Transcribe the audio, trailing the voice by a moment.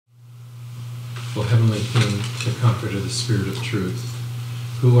O heavenly King, the Comforter, the Spirit of truth,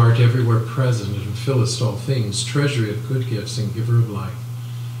 who art everywhere present and fillest all things, treasury of good gifts and giver of life,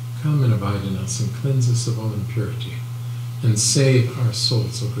 come and abide in us and cleanse us of all impurity, and save our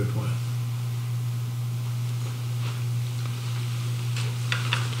souls, O good one.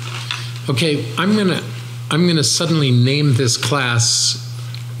 Okay, I'm gonna suddenly name this class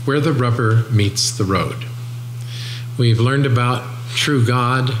Where the Rubber Meets the Road. We've learned about true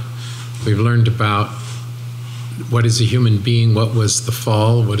God. We've learned about what is a human being, what was the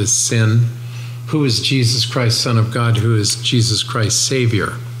fall, what is sin, who is Jesus Christ, Son of God, who is Jesus Christ,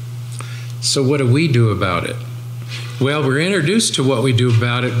 Savior. So what do we do about it? Well, we're introduced to what we do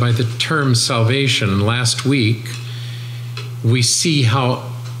about it by the term salvation. Last week, we see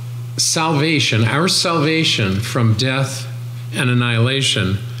how salvation, our salvation from death and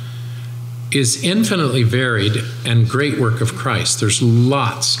annihilation, is infinitely varied and great work of Christ. There's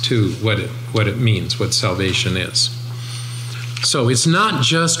lots to what it means, what salvation is. So it's not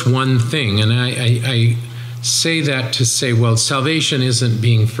just one thing, and I say that to say, well, salvation isn't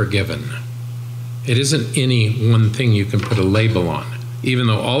being forgiven. It isn't any one thing you can put a label on, even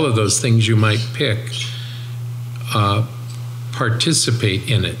though all of those things you might pick participate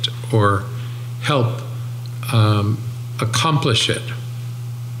in it or help accomplish it.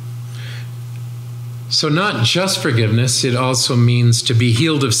 So not just forgiveness, it also means to be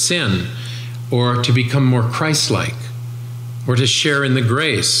healed of sin, or to become more Christ-like, or to share in the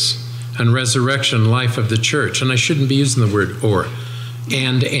grace and resurrection life of the church. And I shouldn't be using the word or.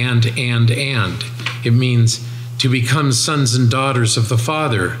 And. It means to become sons and daughters of the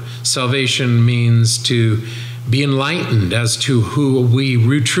Father. Salvation means to be enlightened as to who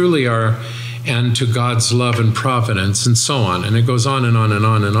we truly are, and to God's love and providence, and so on. And it goes on and on and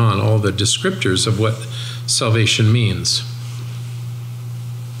on and on, all the descriptors of what salvation means.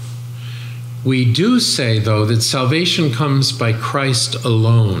 We do say, though, that salvation comes by Christ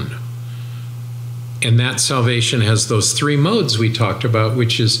alone. And that salvation has those three modes we talked about,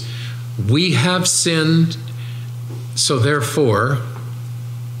 which is we have sinned, so therefore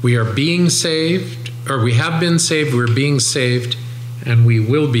we are being saved, or we have been saved, we're being saved, and we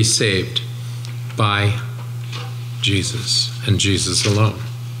will be saved by Jesus and Jesus alone.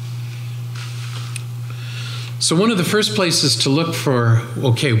 So one of the first places to look for,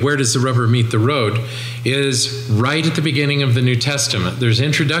 okay, where does the rubber meet the road, is right at the beginning of the New Testament. There's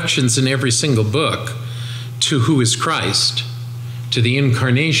introductions in every single book to who is Christ, to the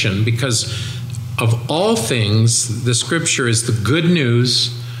incarnation, because of all things, the scripture is the good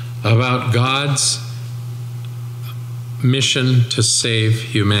news about God's mission to save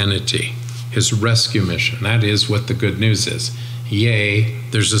humanity. His rescue mission. That is what the good news is. Yea,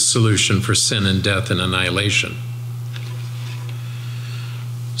 there's a solution for sin and death and annihilation.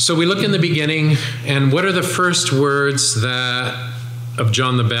 So we look in the beginning, and what are the first words of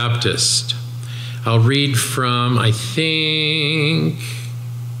John the Baptist? I'll read from, I think,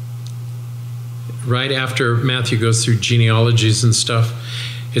 right after Matthew goes through genealogies and stuff.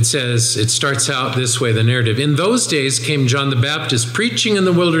 It says, it starts out this way, the narrative. In those days came John the Baptist, preaching in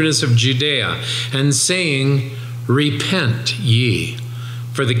the wilderness of Judea, and saying, repent ye,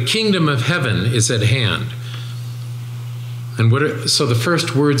 for the kingdom of heaven is at hand. And so the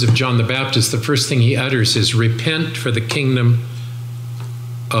first words of John the Baptist, the first thing he utters is, repent, for the kingdom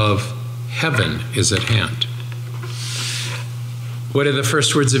of heaven is at hand. What are the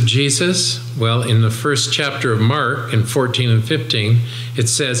first words of Jesus? Well, in the first chapter of Mark, in 14 and 15, it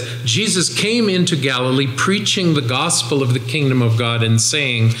says, Jesus came into Galilee preaching the gospel of the kingdom of God and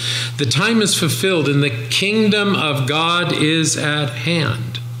saying, the time is fulfilled and the kingdom of God is at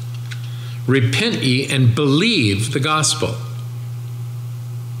hand. Repent ye and believe the gospel.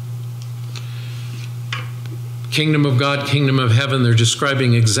 Kingdom of God, kingdom of heaven, they're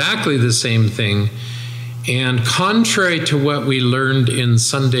describing exactly the same thing. And contrary to what we learned in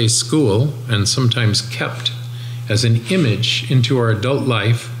Sunday school, and sometimes kept as an image into our adult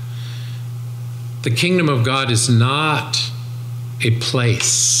life, the kingdom of God is not a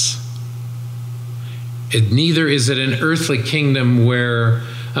place. Neither is it an earthly kingdom where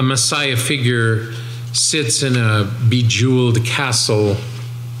a Messiah figure sits in a bejeweled castle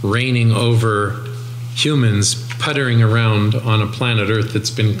reigning over humans puttering around on a planet Earth that's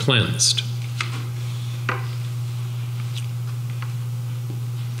been cleansed.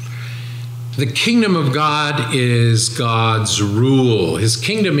 The kingdom of God is God's rule. His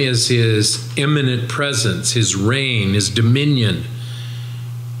kingdom is his immanent presence, his reign, his dominion.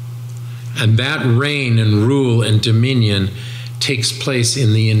 And that reign and rule and dominion takes place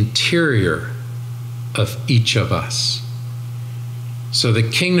in the interior of each of us. So the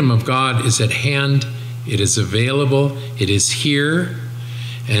kingdom of God is at hand, it is available, it is here,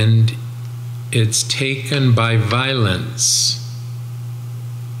 and it's taken by violence,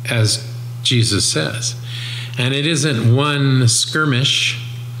 as Jesus says. And it isn't one skirmish,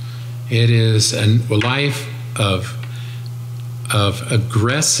 it is a life of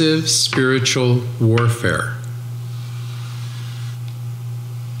aggressive spiritual warfare.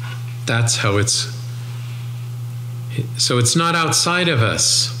 That's how so it's not outside of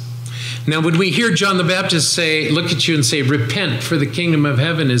us. Now, when we hear John the Baptist look at you and say, repent, for the kingdom of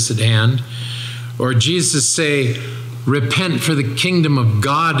heaven is at hand, or Jesus say, repent, for the kingdom of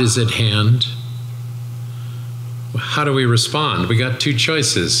God is at hand, how do we respond? We got two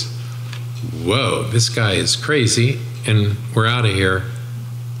choices. Whoa, this guy is crazy, and we're out of here,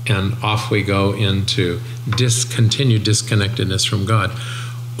 and off we go into continued disconnectedness from God.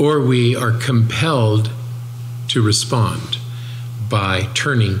 Or we are compelled to respond by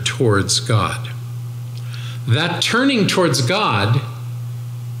turning towards God. That turning towards God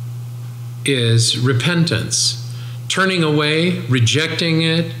is repentance. Turning away, rejecting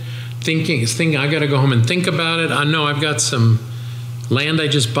it, thinking I got to go home and think about it. I know I've got some land I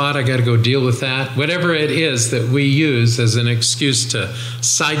just bought, I got to go deal with that. Whatever it is that we use as an excuse to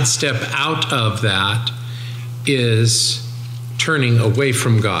sidestep out of that is turning away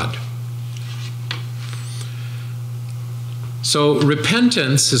from God. So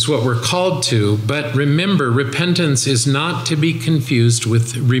repentance is what we're called to, but remember, repentance is not to be confused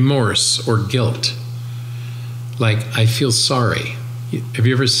with remorse or guilt. Like, I feel sorry. Have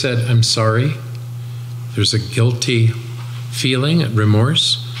you ever said, I'm sorry? There's a guilty feeling,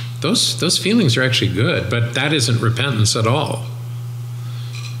 remorse. Those feelings are actually good, but that isn't repentance at all.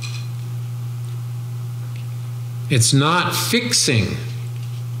 It's not fixing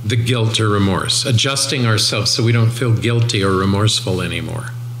the guilt or remorse, adjusting ourselves so we don't feel guilty or remorseful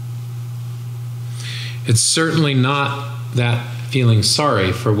anymore. It's certainly not that feeling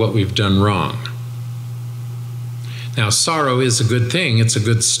sorry for what we've done wrong. Now, sorrow is a good thing. It's a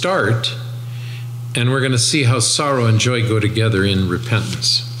good start. And we're going to see how sorrow and joy go together in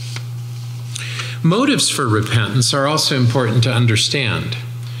repentance. Motives for repentance are also important to understand.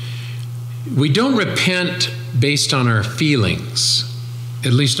 We don't repent based on our feelings,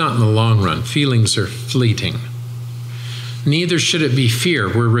 at least not in the long run. Feelings are fleeting. Neither should it be fear.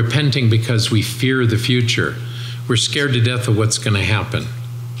 We're repenting because we fear the future. We're scared to death of what's going to happen.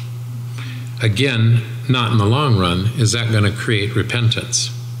 Again, not in the long run. Is that going to create repentance?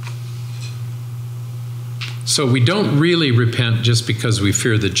 So we don't really repent just because we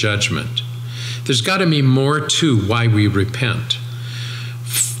fear the judgment. There's got to be more to why we repent.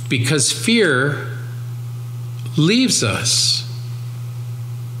 Because fear leaves us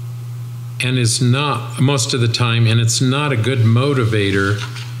and is not, most of the time, and it's not a good motivator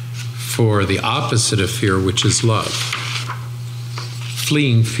for the opposite of fear, which is love.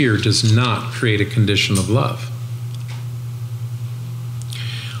 Fleeing fear does not create a condition of love.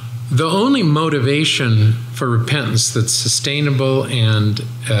 The only motivation for repentance that's sustainable and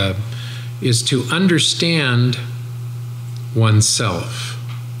is to understand oneself.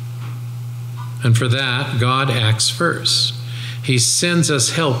 And for that, God acts first. He sends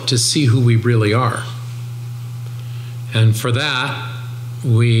us help to see who we really are. And for that,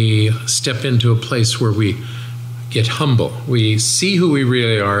 we step into a place where we get humble. We see who we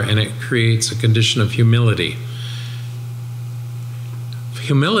really are, and it creates a condition of humility.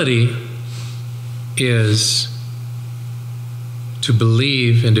 Humility is to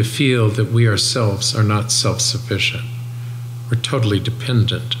believe and to feel that we ourselves are not self-sufficient. We're totally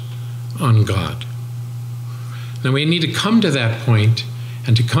dependent on God. Now we need to come to that point,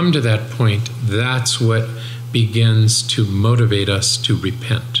 and to come to that point, that's what begins to motivate us to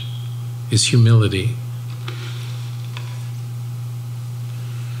repent, is humility.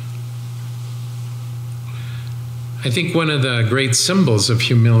 I think one of the great symbols of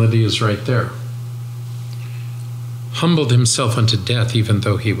humility is right there. Humbled himself unto death, even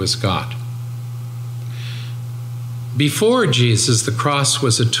though he was God. Before Jesus, the cross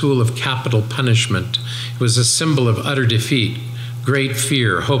was a tool of capital punishment. It was a symbol of utter defeat, great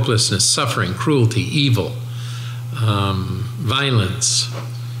fear, hopelessness, suffering, cruelty, evil, violence,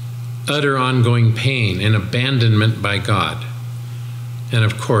 utter ongoing pain, and abandonment by God. And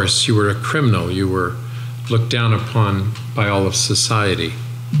of course, you were a criminal. You were looked down upon by all of society.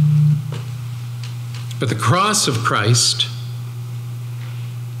 But the cross of Christ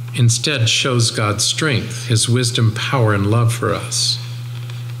instead shows God's strength, his wisdom, power, and love for us.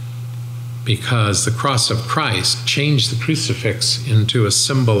 Because the cross of Christ changed the crucifix into a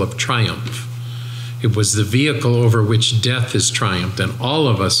symbol of triumph. It was the vehicle over which death is triumphed, and all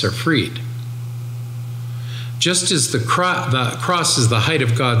of us are freed. Just as the cross is the height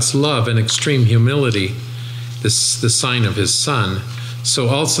of God's love and extreme humility, the sign of his Son, so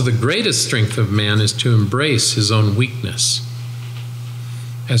also the greatest strength of man is to embrace his own weakness.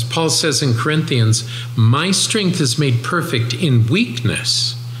 As Paul says in Corinthians, my strength is made perfect in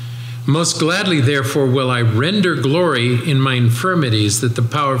weakness. Most gladly, therefore, will I render glory in my infirmities, that the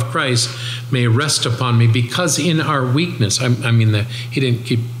power of Christ may rest upon me. Because in our weakness, he didn't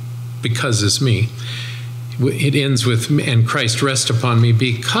keep because is me. It ends with, and Christ rest upon me,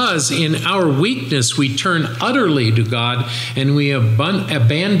 because in our weakness we turn utterly to God, and we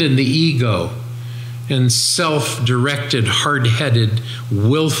abandon the ego and self-directed, hard-headed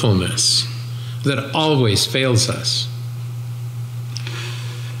willfulness that always fails us.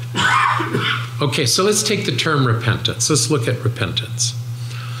 Okay, so let's take the term repentance. Let's look at repentance.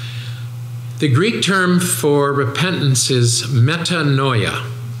 The Greek term for repentance is metanoia.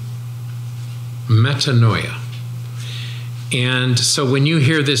 Metanoia. And so when you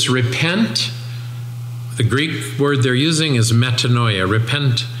hear this repent, the Greek word they're using is metanoia.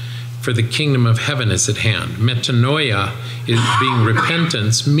 Repent, for the kingdom of heaven is at hand. Metanoia, being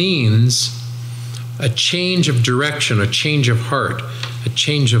repentance, means a change of direction, a change of heart, a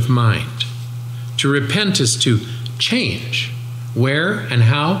change of mind. To repent is to change. Where and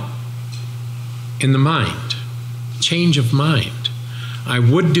how? In the mind. Change of mind. I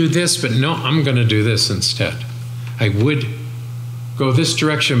would do this, but no, I'm going to do this instead. I would go this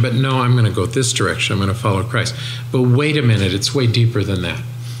direction, but no, I'm going to go this direction. I'm going to follow Christ. But wait a minute, it's way deeper than that.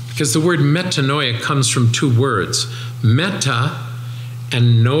 Because the word metanoia comes from two words, meta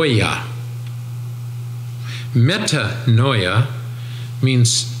and noia. Metanoia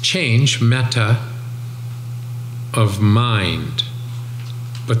means change, meta, of mind.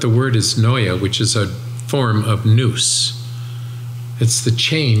 But the word is noia, which is a form of nous. It's the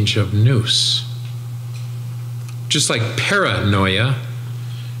change of nous. Just like paranoia,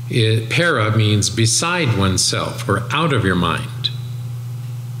 para means beside oneself or out of your mind.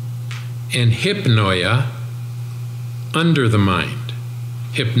 And hypnoia, under the mind.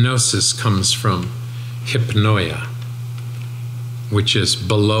 Hypnosis comes from hypnoia, which is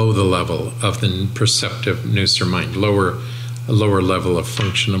below the level of the perceptive nous or mind, a lower level of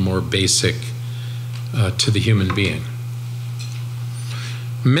function, a more basic to the human being.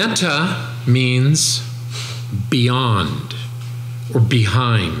 Meta means beyond, or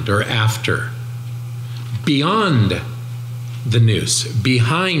behind, or after. Beyond the nous,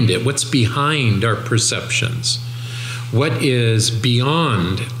 behind it. What's behind our perceptions? What is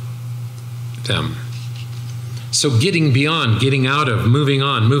beyond them? So getting beyond, getting out of, moving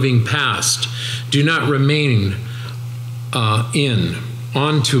on, moving past. Do not remain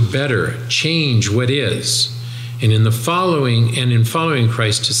on to better, change what is. And in following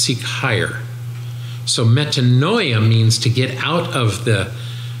Christ, to seek higher. So metanoia means to get out of the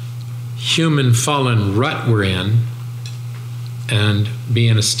human fallen rut we're in and be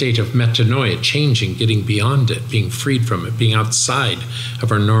in a state of metanoia, changing, getting beyond it, being freed from it, being outside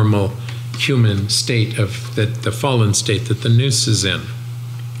of our normal human state, of the fallen state that the nous is in.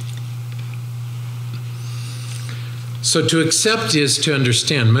 So to accept is to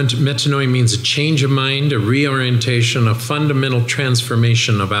understand. Metanoia means a change of mind, a reorientation, a fundamental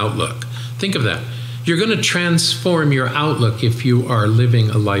transformation of outlook. Think of that. You're going to transform your outlook if you are living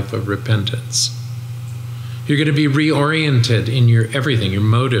a life of repentance. You're going to be reoriented in your everything, your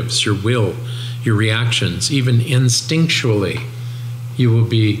motives, your will, your reactions, even instinctually. You will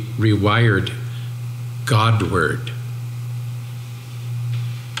be rewired Godward.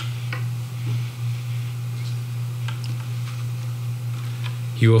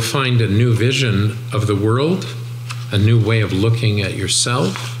 You will find a new vision of the world, a new way of looking at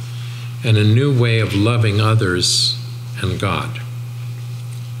yourself, and a new way of loving others and God.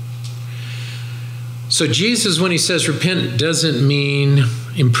 So Jesus, when he says repent, doesn't mean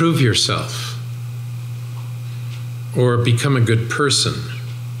improve yourself or become a good person,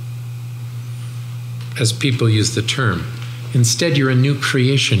 as people use the term. Instead, you're a new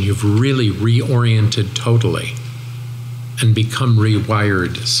creation. You've really reoriented totally and become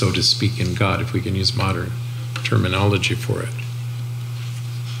rewired, so to speak, in God, if we can use modern terminology for it.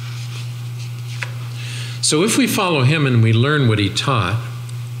 So if we follow him and we learn what he taught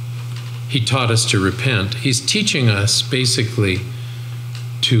us to repent. He's teaching us basically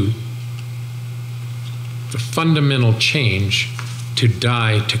to the fundamental change, to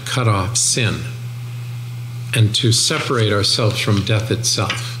die, to cut off sin, and to separate ourselves from death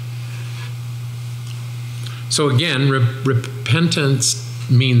itself. So again, repentance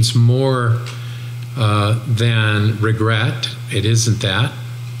means more than regret. It isn't that.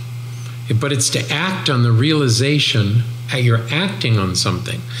 But it's to act on the realization, you're acting on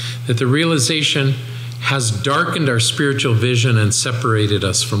something, that the realization has darkened our spiritual vision and separated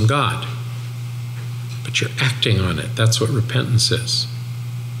us from God. But you're acting on it. That's what repentance is.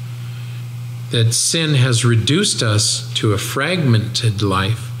 That sin has reduced us to a fragmented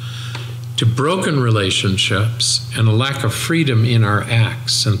life, to broken relationships, and a lack of freedom in our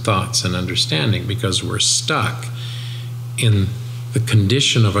acts and thoughts and understanding, because we're stuck in the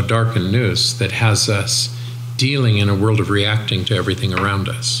condition of a darkened nous that has us dealing in a world of reacting to everything around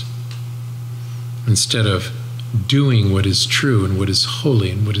us, instead of doing what is true and what is holy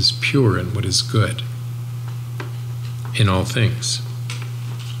and what is pure and what is good in all things.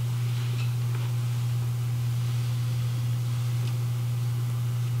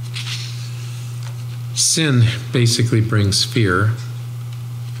 Sin basically brings fear,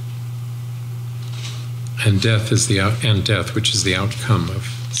 and death, which is the outcome of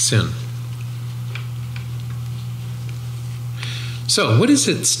sin. So, what is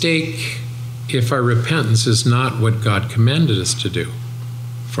at stake if our repentance is not what God commanded us to do,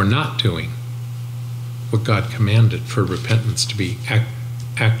 for not doing what God commanded for repentance to be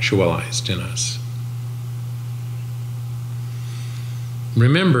actualized in us?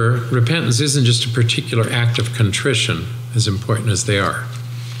 Remember, repentance isn't just a particular act of contrition, as important as they are.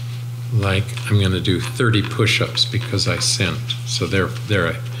 Like, I'm going to do 30 push-ups because I sinned. So there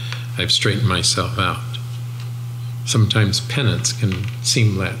I've straightened myself out. Sometimes penance can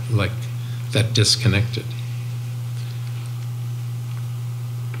seem like that disconnected.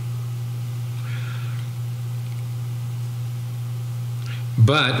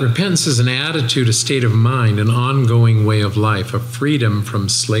 But repentance is an attitude, a state of mind, an ongoing way of life, a freedom from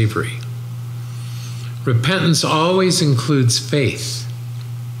slavery. Repentance always includes faith,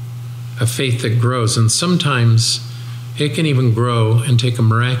 a faith that grows, and sometimes it can even grow and take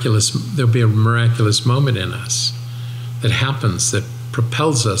there'll be a miraculous moment in us that happens that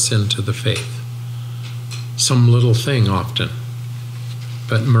propels us into the faith. Some little thing often,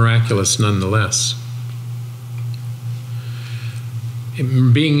 but miraculous nonetheless.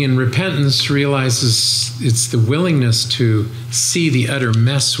 Being in repentance realizes it's the willingness to see the utter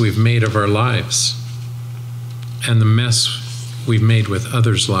mess we've made of our lives, and the mess we've made with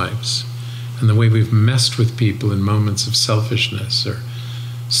others' lives, and the way we've messed with people in moments of selfishness or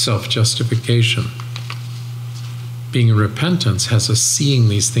self-justification. Being in repentance has us seeing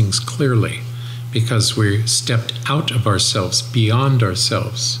these things clearly, because we stepped out of ourselves, beyond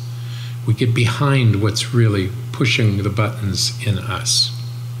ourselves. We get behind what's really pushing the buttons in us.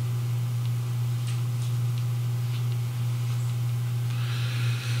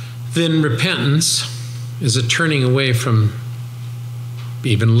 Then repentance is a turning away from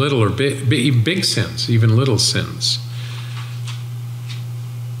even little or big sins, even little sins.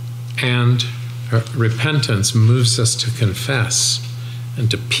 And repentance moves us to confess and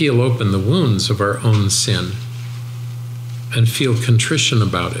to peel open the wounds of our own sin and feel contrition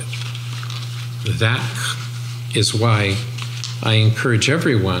about it. That is why I encourage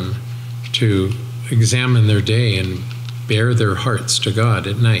everyone to examine their day and bare their hearts to God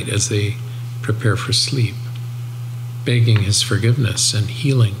at night as they prepare for sleep, begging His forgiveness and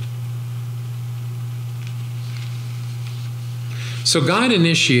healing. So God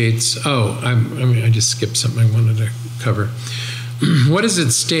initiates, I just skipped something I wanted to cover. What is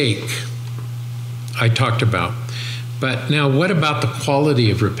at stake? I talked about. But now, what about the quality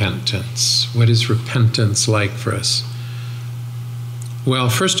of repentance? What is repentance like for us? Well,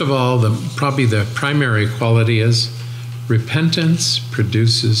 first of all, probably the primary quality is repentance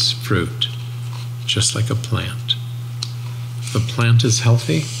produces fruit, just like a plant. If the plant is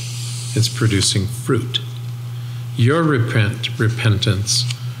healthy, it's producing fruit. Your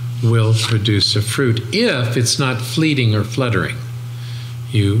repentance will produce a fruit if it's not fleeting or fluttering.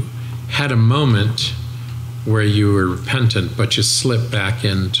 You had a moment where you were repentant, but you slip back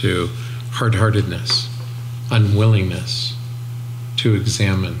into hard-heartedness, unwillingness to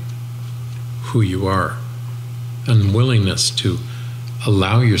examine who you are, unwillingness to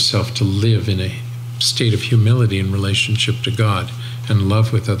allow yourself to live in a state of humility in relationship to God and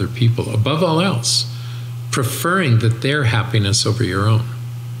love with other people, above all else, preferring that their happiness over your own.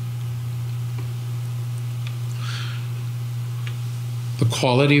 The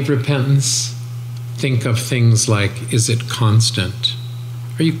quality of repentance, think of things like, is it constant?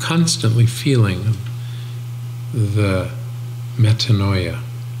 Are you constantly feeling the metanoia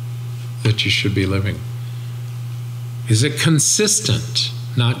that you should be living? Is it consistent,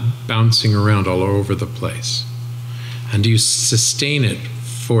 not bouncing around all over the place? And do you sustain it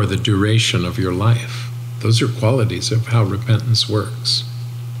for the duration of your life. Those are qualities of how repentance works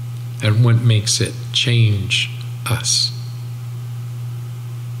and what makes it change us.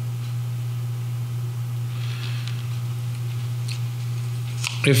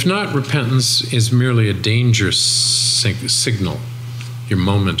 If not, repentance is merely a danger signal, your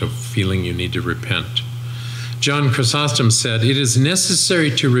moment of feeling you need to repent. John Chrysostom said, "It is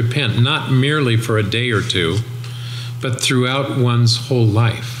necessary to repent not merely for a day or two, but throughout one's whole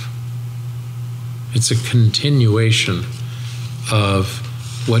life." It's a continuation of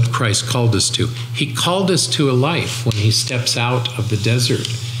what Christ called us to. He called us to a life when he steps out of the desert,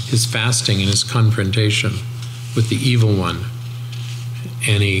 his fasting and his confrontation with the evil one.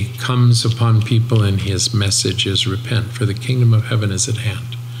 And he comes upon people and his message is repent, for the kingdom of heaven is at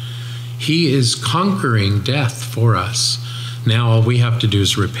hand. He is conquering death for us. Now all we have to do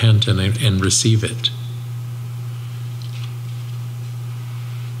is repent and receive it.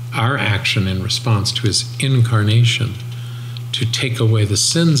 Our action in response to his incarnation to take away the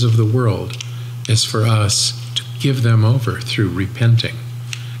sins of the world is for us to give them over through repenting.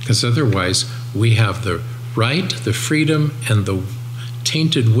 Because otherwise we have the right, the freedom, and the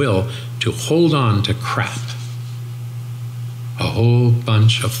tainted will to hold on to crap. A whole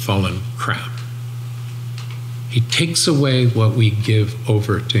bunch of fallen crap. He takes away what we give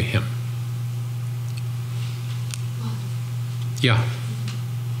over to him. Yeah.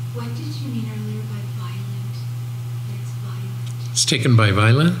 What did you mean earlier by violent? It's violent. It's taken by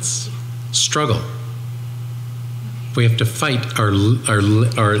violence. Struggle. Okay. We have to fight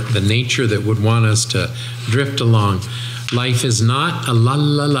the nature that would want us to drift along. Life is not a la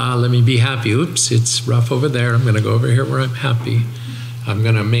la la, let me be happy. Oops, it's rough over there. I'm going to go over here where I'm happy. I'm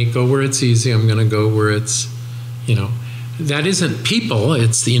going to go where it's easy. I'm going to go where it's, that isn't people,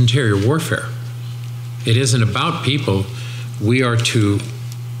 it's the interior warfare. It isn't about people. We are to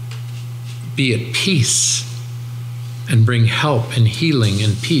be at peace and bring help and healing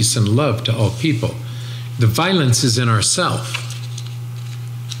and peace and love to all people. The violence is in ourselves.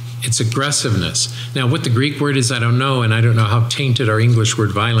 It's aggressiveness. Now, what the Greek word is, I don't know, and I don't know how tainted our English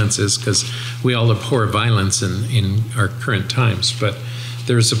word violence is, because we all abhor violence in our current times. But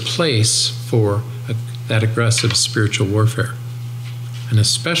there's a place for that aggressive spiritual warfare. And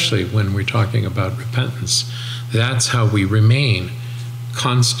especially when we're talking about repentance, that's how we remain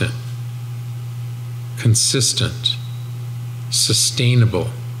constant, consistent, sustainable,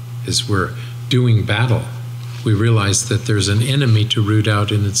 as we're doing battle. We realize that there's an enemy to root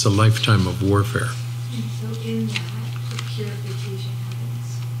out, and it's a lifetime of warfare. And so in that, the purification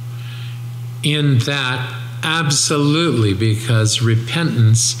happens. In that, absolutely, because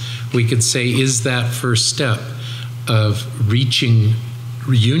repentance, we could say, is that first step of reaching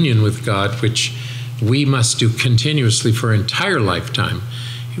reunion with God, which we must do continuously for our entire lifetime,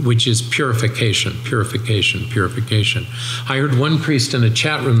 which is purification, purification, purification. I heard one priest in a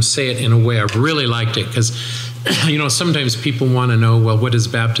chat room say it in a way I really liked it, because sometimes people want to know, well, what does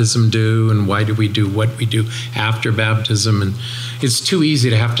baptism do, and why do we do what we do after baptism? And it's too easy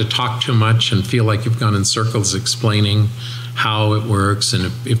to have to talk too much and feel like you've gone in circles explaining how it works,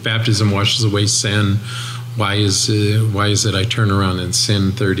 and if baptism washes away sin, why is it I turn around and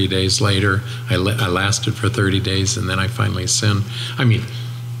sin 30 days later? I lasted for 30 days and then I finally sin. I mean,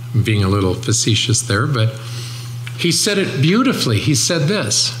 I'm being a little facetious there, but he said it beautifully. He said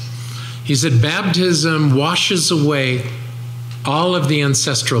this. He said, baptism washes away all of the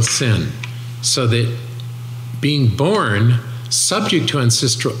ancestral sin, so that being born subject to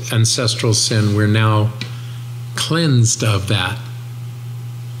ancestral sin, we're now cleansed of that.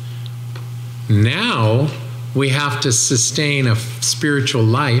 Now we have to sustain a spiritual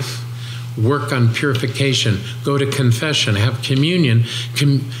life, work on purification, go to confession, have communion.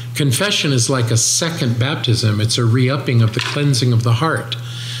 Confession is like a second baptism. It's a re-upping of the cleansing of the heart.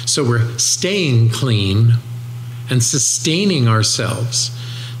 So we're staying clean and sustaining ourselves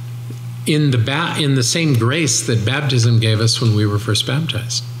in the same grace that baptism gave us when we were first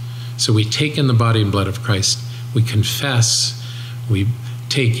baptized. So we take in the body and blood of Christ, we confess, we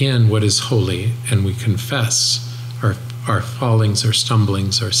take in what is holy, and we confess our fallings, our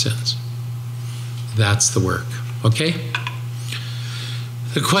stumblings, our sins. That's the work, okay?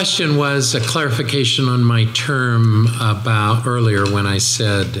 The question was a clarification on my term about earlier when I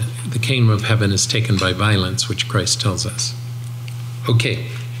said the kingdom of heaven is taken by violence, which Christ tells us. Okay.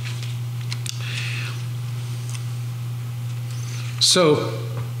 So,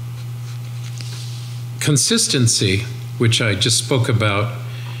 consistency, which I just spoke about,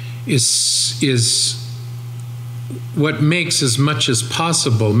 is what makes, as much as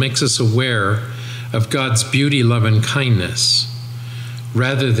possible, makes us aware of God's beauty, love, and kindness,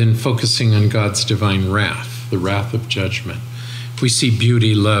 rather than focusing on God's divine wrath, the wrath of judgment. We see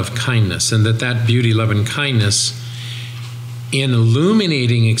beauty, love, kindness, and that beauty, love, and kindness in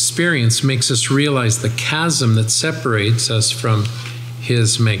illuminating experience makes us realize the chasm that separates us from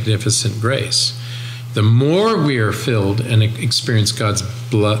His magnificent grace. The more we are filled and experience God's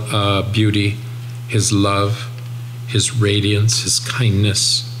beauty, His love, His radiance, His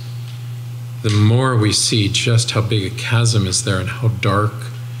kindness, the more we see just how big a chasm is there and how dark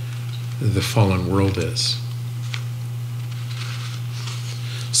the fallen world is.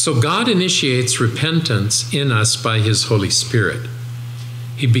 So God initiates repentance in us by His Holy Spirit.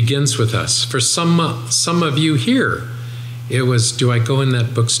 He begins with us. For some of you here, it was, do I go in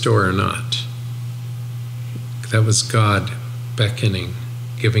that bookstore or not? That was God beckoning,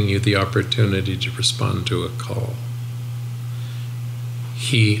 giving you the opportunity to respond to a call.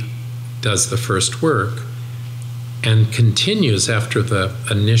 He does the first work and continues after the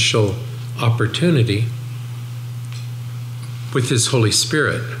initial opportunity with His Holy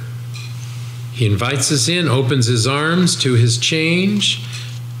Spirit. He invites us in, opens His arms to His change,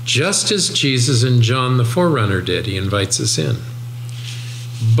 just as Jesus and John the Forerunner did. He invites us in.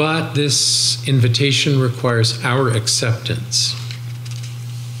 But this invitation requires our acceptance.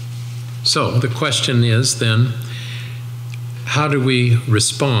 So the question is then, how do we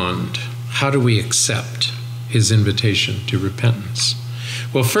respond? How do we accept His invitation to repentance?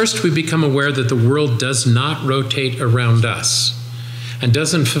 Well, first we become aware that the world does not rotate around us and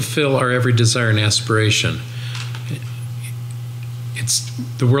doesn't fulfill our every desire and aspiration.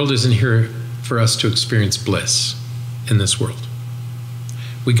 The world isn't here for us to experience bliss in this world.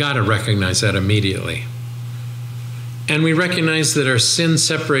 We got to recognize that immediately. And we recognize that our sin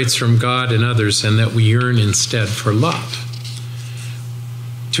separates from God and others and that we yearn instead for love.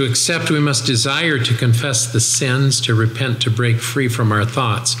 To accept, we must desire to confess the sins, to repent, to break free from our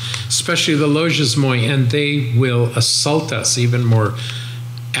thoughts, especially the logizomoi, and they will assault us even more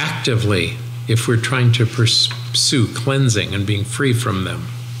actively if we're trying to pursue cleansing and being free from them.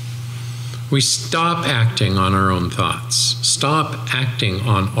 We stop acting on our own thoughts, stop acting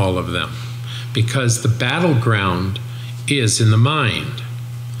on all of them, because the battleground is in the mind.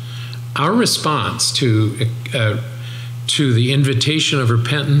 Our response to the invitation of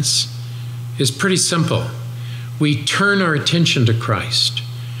repentance is pretty simple. We turn our attention to Christ.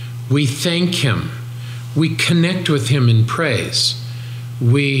 We thank Him. We connect with Him in praise.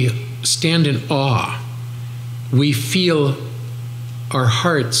 We stand in awe. We feel our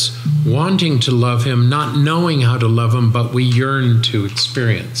hearts wanting to love Him, not knowing how to love Him, but we yearn to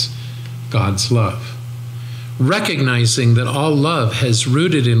experience God's love. Recognizing that all love has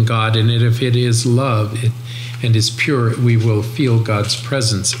rooted in God, and that if it is love and is pure, we will feel God's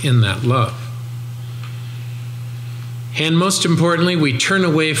presence in that love. And most importantly, we turn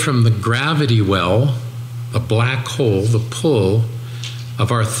away from the gravity well, the black hole, the pull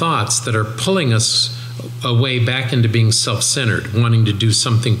of our thoughts that are pulling us away back into being self-centered, wanting to do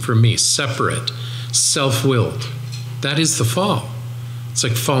something for me, separate, self-willed. That is the fall. It's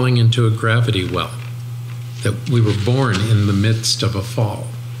like falling into a gravity well, that we were born in the midst of a fall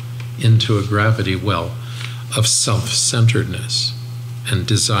into a gravity well of self-centeredness and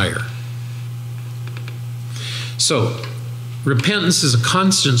desire. So, repentance is a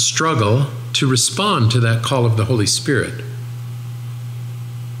constant struggle to respond to that call of the Holy Spirit.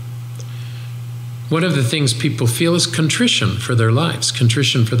 One of the things people feel is contrition for their lives,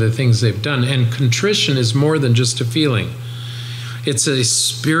 contrition for the things they've done. And contrition is more than just a feeling. It's a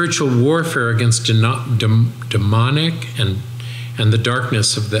spiritual warfare against demonic and the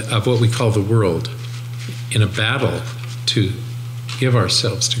darkness of what we call the world, in a battle to give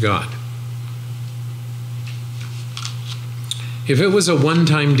ourselves to God. If it was a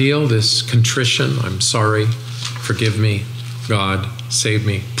one-time deal, this contrition, I'm sorry, forgive me, God, save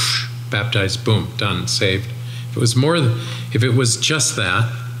me, baptized, boom, done, saved. If it was just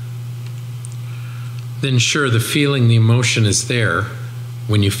that, then sure, the feeling, the emotion is there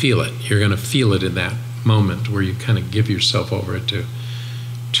when you feel it. You're going to feel it in that moment where you kind of give yourself over to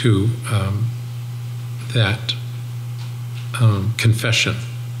that confession.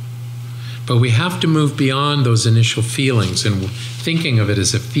 But we have to move beyond those initial feelings and thinking of it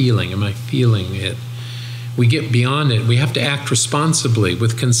as a feeling. Am I feeling it? We get beyond it. We have to act responsibly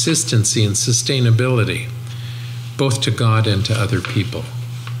with consistency and sustainability, both to God and to other people.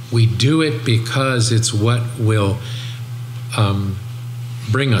 We do it because it's what will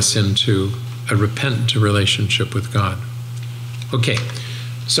bring us into a repentant relationship with God. Okay,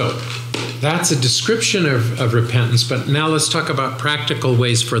 so that's a description of repentance, but now let's talk about practical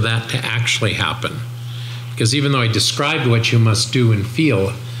ways for that to actually happen. Because even though I described what you must do and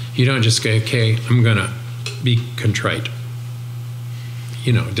feel, you don't just go, okay, I'm going to be contrite.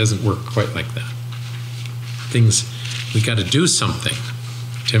 You know, it doesn't work quite like that. We got to do something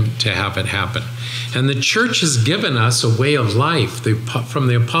to have it happen. And the church has given us a way of life from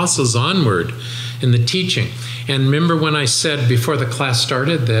the apostles onward in the teaching. And remember when I said before the class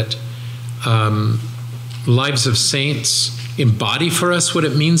started that lives of saints embody for us what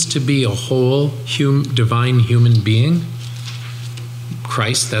it means to be a whole divine human being?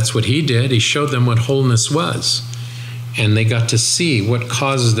 Christ, that's what he did. He showed them what wholeness was. And they got to see what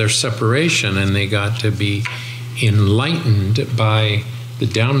causes their separation, and they got to be enlightened by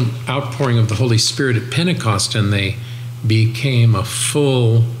the outpouring of the Holy Spirit at Pentecost, and they became a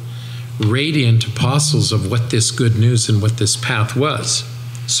full, radiant apostles of what this good news and what this path was.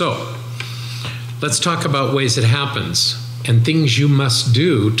 So, let's talk about ways it happens and things you must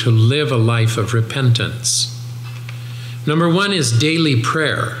do to live a life of repentance. Number one is daily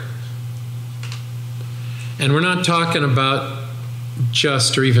prayer. And we're not talking about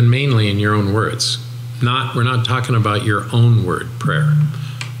just or even mainly in your own words. We're not talking about your own word prayer,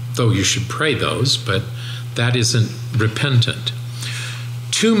 though you should pray those, but that isn't repentant.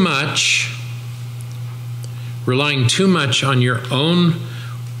 Relying too much on your own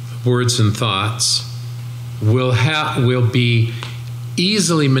words and thoughts will be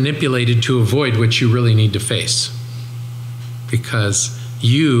easily manipulated to avoid what you really need to face. Because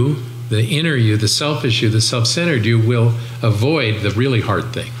you, the inner you, the selfish you, the self-centered you, will avoid the really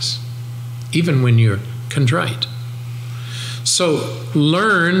hard things, even when you're contrite. So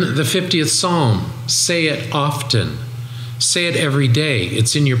learn the 50th Psalm. Say it often. Say it every day.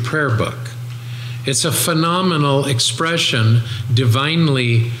 It's in your prayer book. It's a phenomenal expression,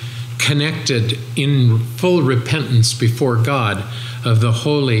 divinely connected in full repentance before God of the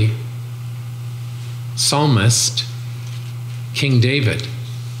holy psalmist, King David.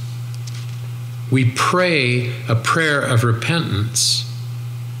 We pray a prayer of repentance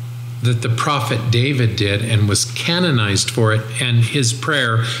that the prophet David did and was canonized for it, and his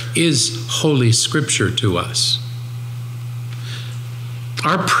prayer is Holy Scripture to us.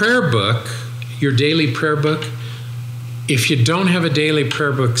 Our prayer book, your daily prayer book, if you don't have a daily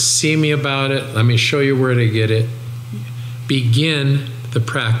prayer book, see me about it. Let me show you where to get it. Begin the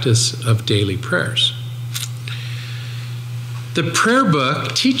practice of daily prayers. The prayer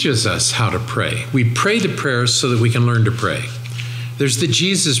book teaches us how to pray. We pray the prayers so that we can learn to pray. There's the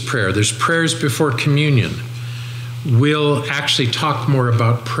Jesus prayer. There's prayers before communion. We'll actually talk more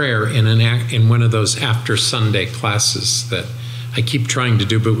about prayer in one of those after Sunday classes that I keep trying to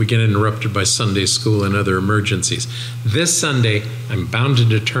do, but we get interrupted by Sunday school and other emergencies. This Sunday, I'm bound and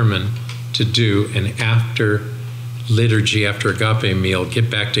determined to do an after liturgy, after agape meal, get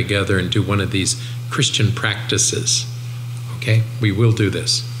back together and do one of these Christian practices. Okay? We will do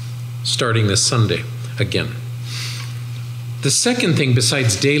this, starting this Sunday again. The second thing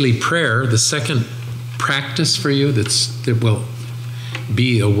besides daily prayer, the second practice for you that will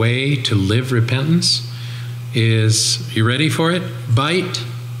be a way to live repentance is, you ready for it? Bite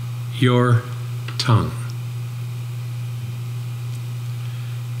your tongue.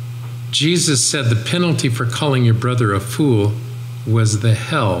 Jesus said the penalty for calling your brother a fool was the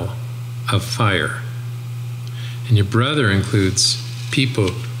hell of fire. And your brother includes people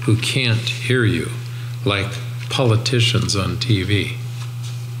who can't hear you, like politicians on TV.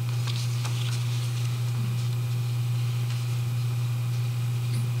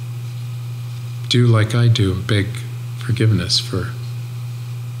 Do like I do, beg forgiveness for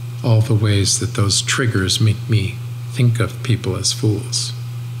all the ways that those triggers make me think of people as fools.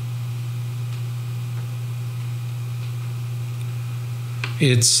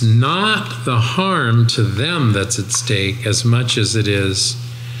 It's not the harm to them that's at stake as much as it is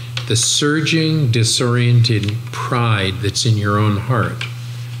the surging, disoriented pride that's in your own heart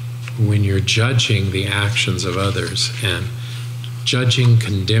when you're judging the actions of others and judging,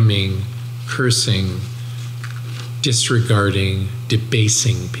 condemning, cursing, disregarding,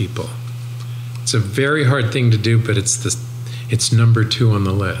 debasing people. It's a very hard thing to do, but it's number 2 on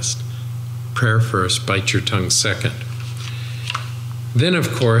the list. Prayer first, bite your tongue second. Then,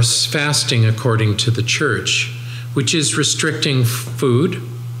 of course, fasting according to the church, which is restricting food,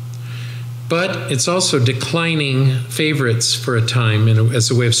 but it's also declining favorites for a time as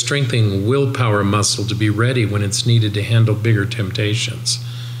a way of strengthening willpower muscle to be ready when it's needed to handle bigger temptations.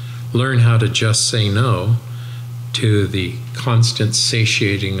 Learn how to just say no to the constant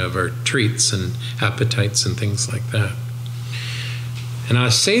satiating of our treats and appetites and things like that. And I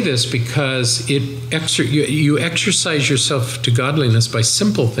say this because you exercise yourself to godliness by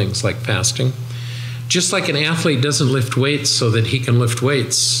simple things like fasting, Just like an athlete doesn't lift weights so that he can lift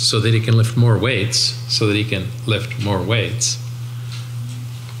weights, so that he can lift more weights, so that he can lift more weights.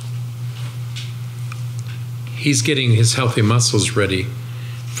 He's getting his healthy muscles ready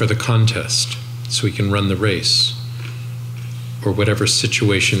for the contest so he can run the race or whatever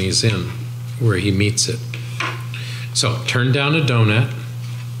situation he's in where he meets it. So turn down a donut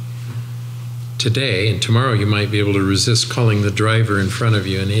today, and tomorrow you might be able to resist calling the driver in front of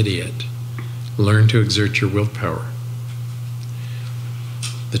you an idiot. Learn to exert your willpower.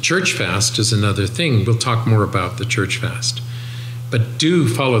 The church fast is another thing. We'll talk more about the church fast. But do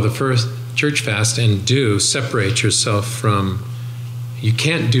follow the first church fast and do separate yourself from, you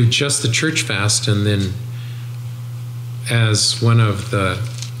can't do just the church fast and then, as one of the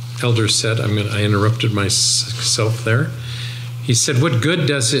elders said, I interrupted myself there. He said, what good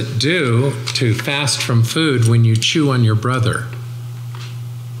does it do to fast from food when you chew on your brother?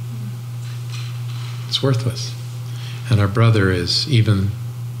 It's worthless. And our brother is even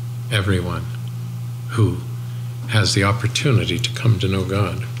everyone who has the opportunity to come to know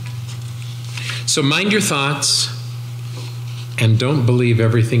God. So mind your thoughts and don't believe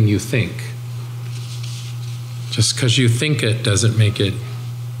everything you think. Just because you think it doesn't make it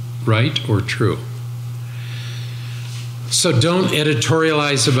right or true. So don't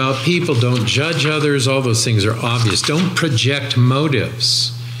editorialize about people, don't judge others, all those things are obvious. Don't project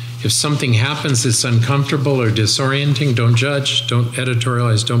motives. If something happens that's uncomfortable or disorienting, don't judge, don't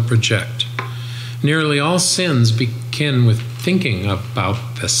editorialize, don't project. Nearly all sins begin with thinking about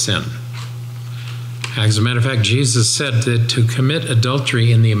the sin. As a matter of fact, Jesus said that to commit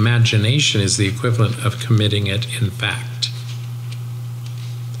adultery in the imagination is the equivalent of committing it in fact.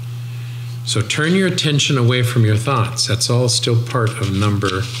 So turn your attention away from your thoughts. That's all still part of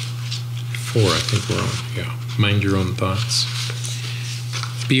number 4, I think we're on. Yeah, mind your own thoughts.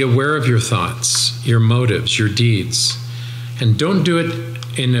 Be aware of your thoughts, your motives, your deeds. And don't do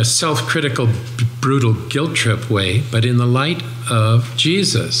it in a self-critical, brutal guilt trip way, but in the light of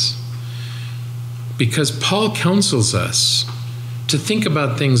Jesus. Because Paul counsels us to think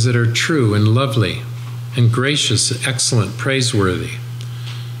about things that are true and lovely and gracious, excellent, praiseworthy.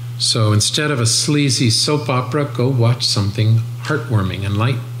 So instead of a sleazy soap opera, go watch something heartwarming and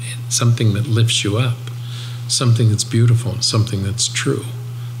light, something that lifts you up, something that's beautiful, something that's true.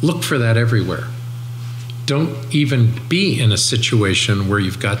 Look for that everywhere. Don't even be in a situation where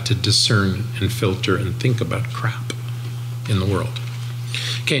you've got to discern and filter and think about crap in the world.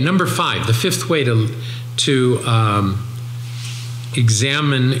 Okay, number 5, the 5th way to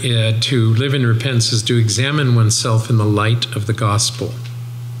examine, to live in repentance is to examine oneself in the light of the gospel.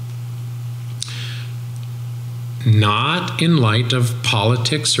 Not in light of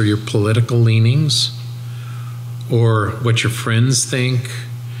politics or your political leanings or what your friends think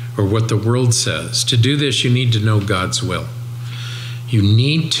or what the world says. To do this, you need to know God's will. You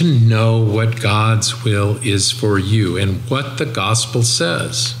need to know what God's will is for you and what the gospel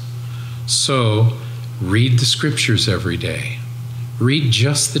says. So, read the scriptures every day. Read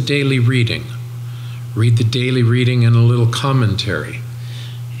just the daily reading. Read the daily reading and a little commentary.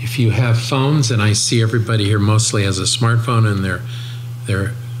 If you have phones, and I see everybody here mostly has a smartphone and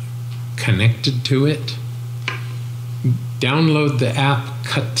they're connected to it, download the app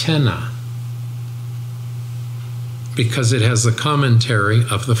Catena, because it has the commentary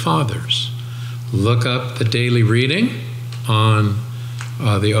of the fathers. Look up the daily reading on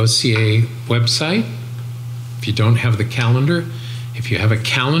the OCA website. If you don't have the calendar, if you have a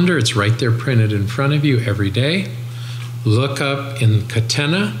calendar, it's right there printed in front of you every day. Look up in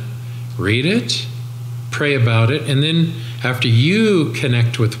Catena, read it, pray about it, and then after you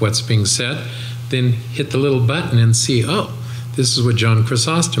connect with what's being said, then hit the little button and see, oh, this is what John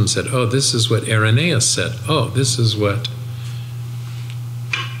Chrysostom said. Oh, this is what Irenaeus said. Oh, this is what...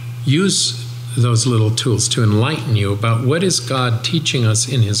 Use those little tools to enlighten you about what is God teaching us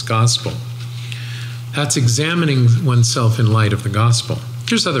in his gospel. That's examining oneself in light of the gospel.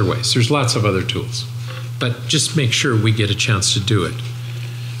 There's other ways. There's lots of other tools. But just make sure we get a chance to do it.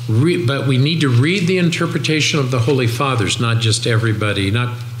 But we need to read the interpretation of the Holy Fathers, not just everybody.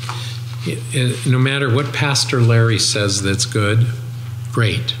 No matter what Pastor Larry says that's good,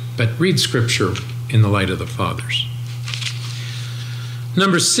 great. But read Scripture in the light of the Fathers.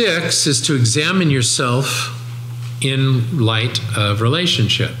 Number 6 is to examine yourself in light of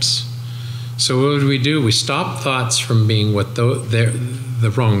relationships. So what do? We stop thoughts from being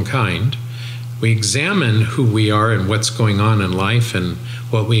the wrong kind. We examine who we are and what's going on in life and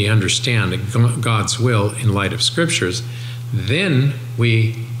what we understand God's will in light of scriptures. Then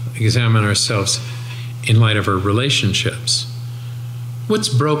we examine ourselves in light of our relationships. What's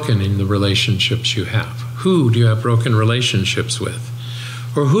broken in the relationships you have? Who do you have broken relationships with?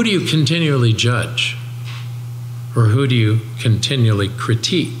 Or who do you continually judge? Or who do you continually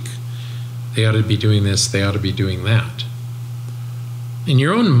critique? They ought to be doing this, they ought to be doing that. In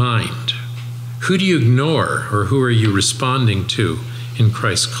your own mind, who do you ignore, or who are you responding to in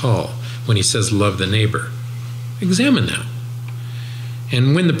Christ's call when he says, love the neighbor? Examine that.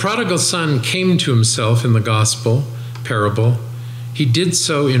 And when the prodigal son came to himself in the gospel parable, he did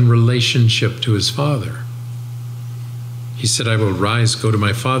so in relationship to his father. He said, I will rise, go to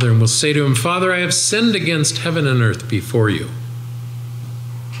my father, and will say to him, Father, I have sinned against heaven and earth before you.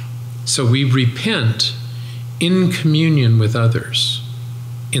 So we repent in communion with others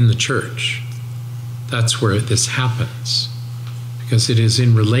in the church. That's where this happens, because it is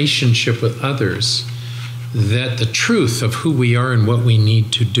in relationship with others that the truth of who we are and what we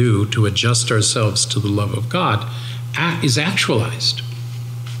need to do to adjust ourselves to the love of God is actualized.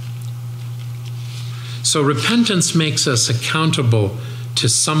 So repentance makes us accountable to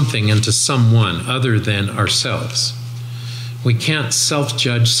something and to someone other than ourselves. We can't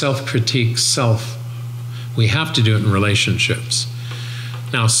self-judge, self-critique, we have to do it in relationships.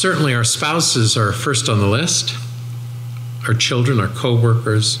 Now, certainly our spouses are first on the list, our children, our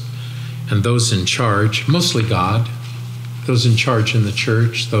co-workers, and those in charge, mostly God, those in charge in the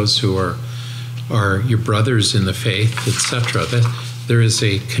church, those who are your brothers in the faith, etc. There is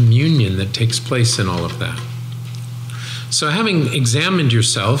a communion that takes place in all of that. So having examined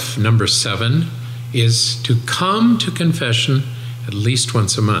yourself, number 7, is to come to confession at least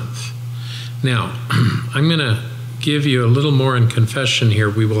once a month. Now, I'm going to give you a little more in confession here.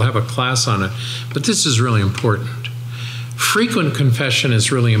 We will have a class on it, but this is really important. Frequent confession is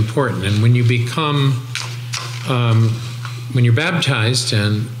really important, and when you become, when you're baptized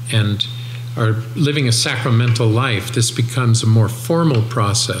and are living a sacramental life, this becomes a more formal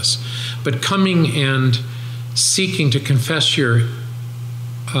process. But coming and seeking to confess your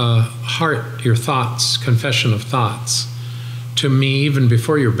heart, your thoughts, confession of thoughts, to me even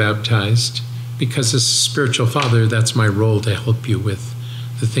before you're baptized, because as a spiritual father, that's my role to help you with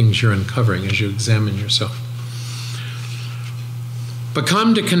the things you're uncovering as you examine yourself. But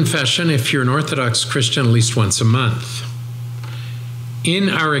come to confession, if you're an Orthodox Christian, at least once a month. In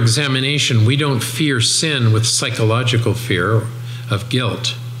our examination, we don't fear sin with psychological fear of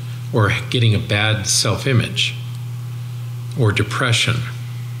guilt or getting a bad self-image or depression.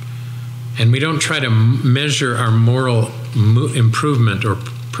 And we don't try to measure our moral improvement or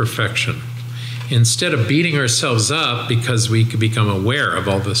perfection. Instead of beating ourselves up because we could become aware of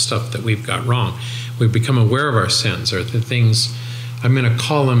all the stuff that we've got wrong, we become aware of our sins or the things, I'm going to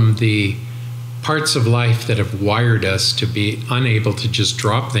call them the parts of life that have wired us to be unable to just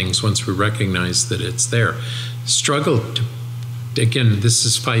drop things once we recognize that it's there. Struggle to, again, this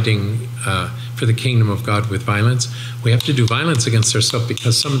is fighting for the kingdom of God with violence. We have to do violence against ourselves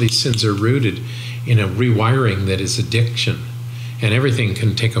because some of these sins are rooted in a rewiring that is addiction. And everything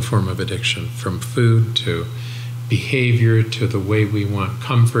can take a form of addiction, from food to behavior to the way we want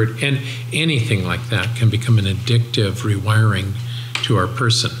comfort, and anything like that can become an addictive rewiring to our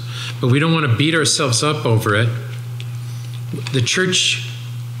person. But we don't want to beat ourselves up over it. The church,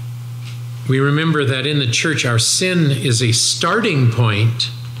 we remember that in the church, our sin is a starting point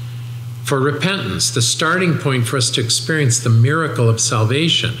for repentance, the starting point for us to experience the miracle of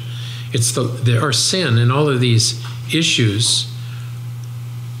salvation. It's our sin and all of these issues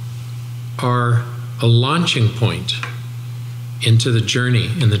are a launching point into the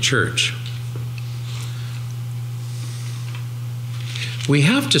journey in the church. We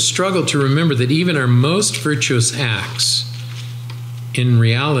have to struggle to remember that even our most virtuous acts, in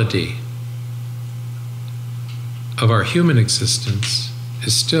reality of our human existence,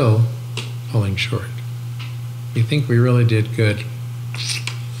 is still falling short. We think we really did good.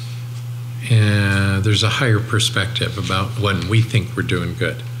 And there's a higher perspective about when we think we're doing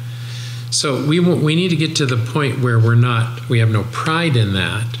good. So we need to get to the point where we have no pride in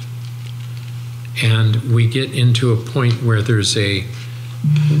that, and we get into a point where there's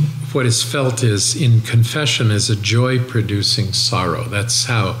what is felt is in confession as a joy-producing sorrow. That's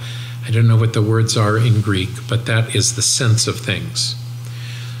how, I don't know what the words are in Greek, but that is the sense of things.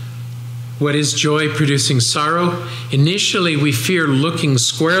 What is joy-producing sorrow? Initially, we fear looking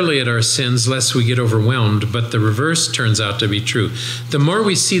squarely at our sins lest we get overwhelmed, but the reverse turns out to be true. The more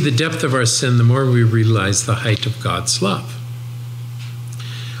we see the depth of our sin, the more we realize the height of God's love.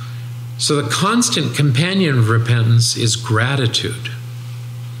 So the constant companion of repentance is gratitude,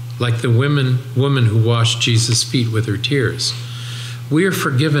 like the woman who washed Jesus' feet with her tears. We are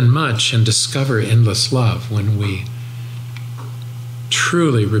forgiven much and discover endless love when we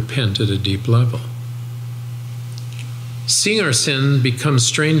truly repent at a deep level. Seeing our sin becomes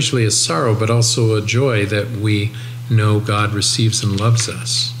strangely a sorrow, but also a joy that we know God receives and loves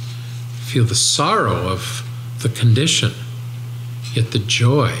us. Feel the sorrow of the condition, yet the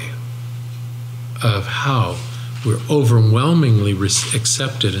joy of how we're overwhelmingly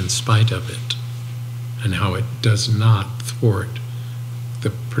accepted in spite of it, and how it does not thwart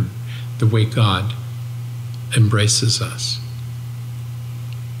the way God embraces us.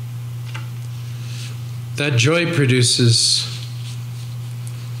 That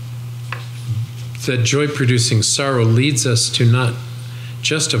joy-producing sorrow leads us to not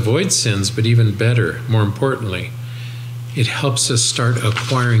just avoid sins, but even better, more importantly, it helps us start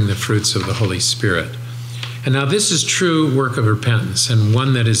acquiring the fruits of the Holy Spirit. And now this is true work of repentance, and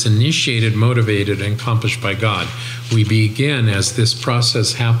one that is initiated, motivated, and accomplished by God. We begin, as this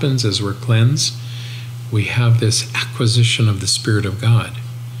process happens, as we're cleansed, we have this acquisition of the Spirit of God.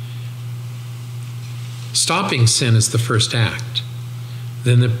 Stopping sin is the first act.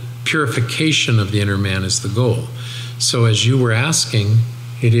 Then the purification of the inner man is the goal. So as you were asking,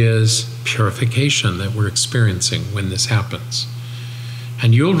 it is purification that we're experiencing when this happens.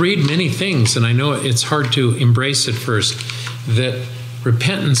 And you'll read many things, and I know it's hard to embrace at first, that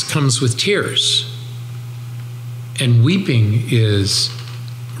repentance comes with tears. And weeping is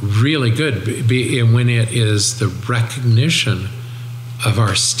really good when it is the recognition of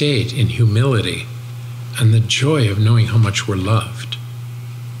our state in humility and the joy of knowing how much we're loved.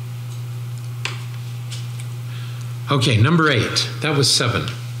 Okay, number 8. That was 7.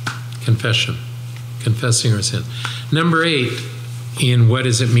 Confession. Confessing our sin. Number 8, in what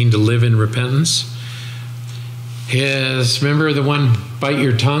does it mean to live in repentance, is, remember the one, bite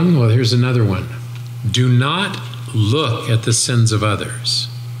your tongue? Well, here's another one. Do not look at the sins of others.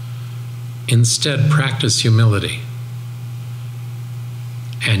 Instead, practice humility.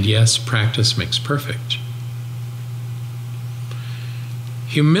 And yes, practice makes perfect.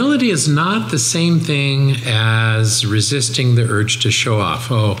 Humility is not the same thing as resisting the urge to show off.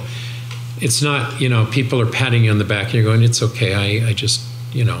 Oh, it's not, people are patting you on the back and you're going, it's okay, I just,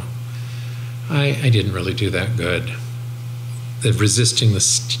 I didn't really do that good. The resisting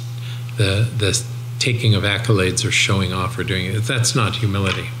the taking of accolades or showing off or doing it, that's not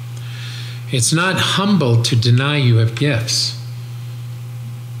humility. It's not humble to deny you have gifts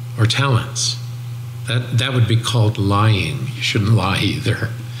or talents. That would be called lying. You shouldn't lie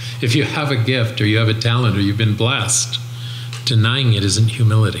either. If you have a gift or you have a talent or you've been blessed, denying it isn't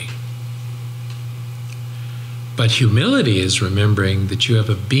humility. But humility is remembering that you have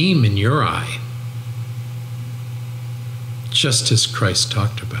a beam in your eye, just as Christ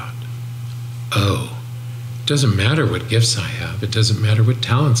talked about. Oh, it doesn't matter what gifts I have. It doesn't matter what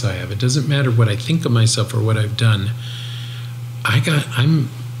talents I have. It doesn't matter what I think of myself or what I've done. I'm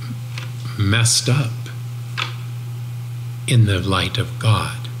messed up in the light of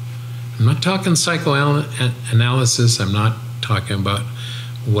God. I'm not talking psychoanalysis. I'm not talking about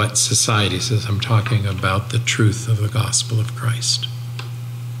what society says. I'm talking about the truth of the gospel of Christ.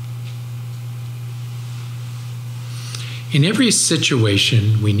 In every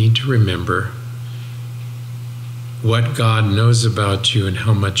situation, we need to remember what God knows about you and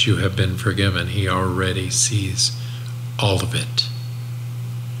how much you have been forgiven. He already sees all of it.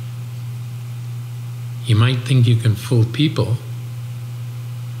 You might think you can fool people,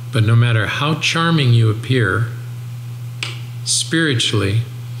 but no matter how charming you appear, spiritually,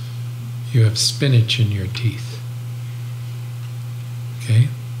 you have spinach in your teeth. Okay?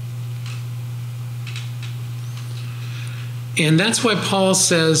 And that's why Paul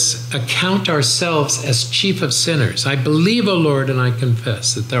says, account ourselves as chief of sinners. I believe, O Lord, and I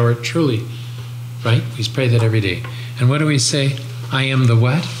confess that thou art truly, right? We pray that every day. And what do we say? I am the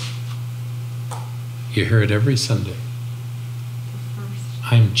what? You hear it every Sunday.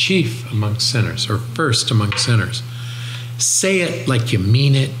 I am chief among sinners, or first among sinners. Say it like you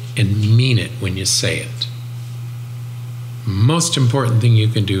mean it, and mean it when you say it. Most important thing you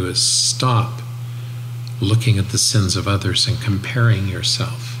can do is stop looking at the sins of others and comparing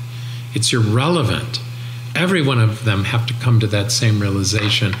yourself. It's irrelevant. Every one of them have to come to that same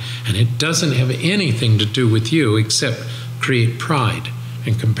realization, and it doesn't have anything to do with you except create pride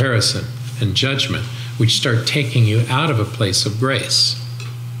and comparison and judgment, which start taking you out of a place of grace.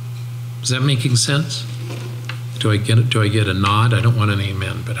 Is that making sense? Do I get it? Do I get a nod? I don't want an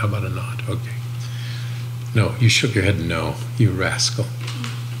amen, but how about a nod? Okay. No, you shook your head no, you rascal.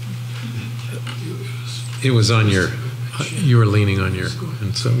 It was on your, you were leaning on your,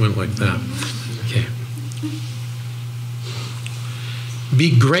 and so it went like that. Okay.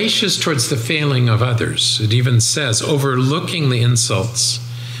 Be gracious towards the failing of others. It even says, overlooking the insults.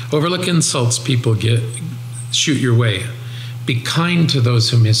 Overlook insults people shoot your way. Be kind to those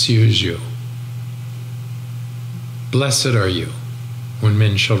who misuse you. Blessed are you when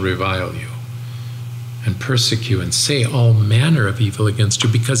men shall revile you and persecute and say all manner of evil against you,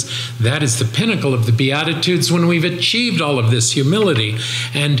 because that is the pinnacle of the Beatitudes when we've achieved all of this humility,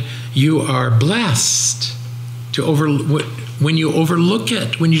 and you are blessed when you overlook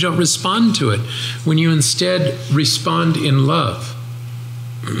it, when you don't respond to it, when you instead respond in love.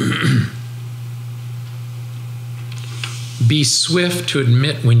 Be swift to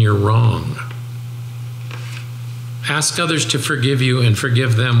admit when you're wrong. Ask others to forgive you and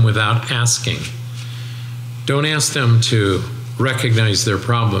forgive them without asking. Don't ask them to recognize their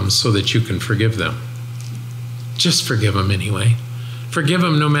problems so that you can forgive them. Just forgive them anyway. Forgive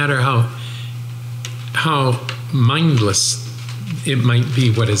them no matter how mindless it might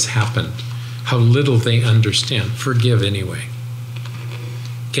be what has happened, how little they understand. Forgive anyway.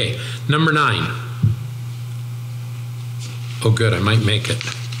 Okay, number 9. Oh, good, I might make it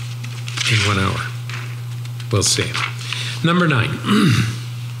in 1 hour. We'll see. Number 9.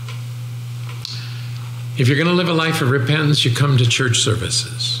 If you're going to live a life of repentance, you come to church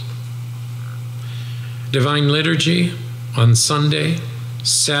services. Divine liturgy on Sunday,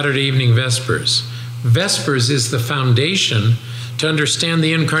 Saturday evening vespers. Vespers is the foundation to understand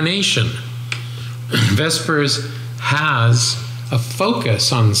the incarnation. Vespers has a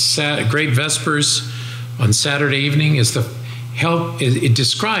focus on great vespers on Saturday evening is the help. It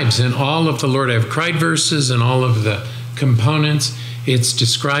describes in all of the Lord I Have Cried verses and all of the components, it's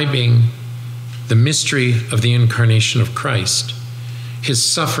describing the mystery of the incarnation of Christ, his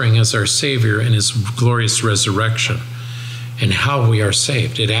suffering as our Savior and his glorious resurrection, and how we are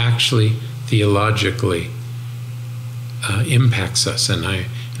saved. It actually theologically impacts us, and it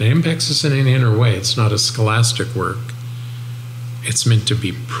impacts us in an inner way. It's not a scholastic work. It's meant to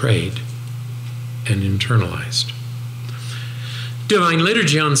be prayed and internalized. Divine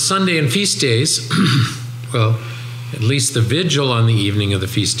liturgy on Sunday and feast days, well, at least the vigil on the evening of the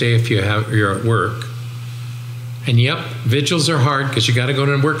feast day if you're at work. And yep, vigils are hard because you got to go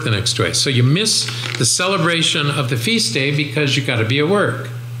to work the next day. So you miss the celebration of the feast day because you got to be at work.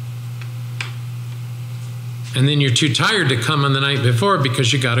 And then you're too tired to come on the night before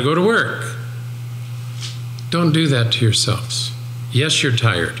because you got to go to work. Don't do that to yourselves. Yes, you're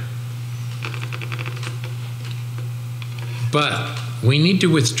tired. But we need to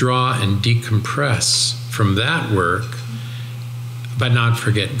withdraw and decompress from that work, but not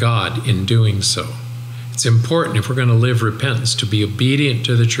forget God in doing so. It's important, if we're going to live repentance, to be obedient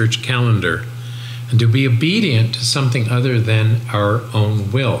to the church calendar and to be obedient to something other than our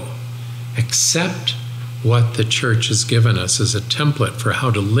own will. Accept what the church has given us as a template for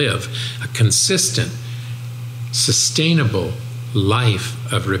how to live a consistent, sustainable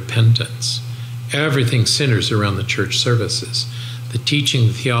life of repentance. Everything centers around the church services. The teaching,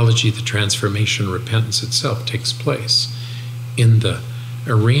 the theology, the transformation, repentance itself takes place in the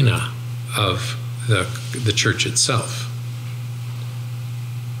arena of the church itself.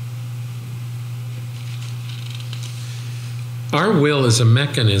 Our will is a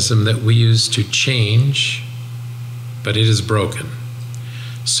mechanism that we use to change, but it is broken.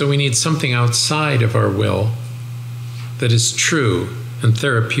 So we need something outside of our will that is true and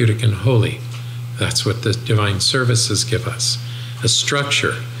therapeutic and holy. That's what the divine services give us. A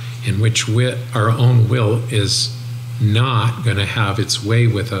structure in which our own will is not going to have its way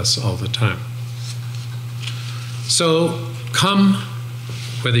with us all the time. So come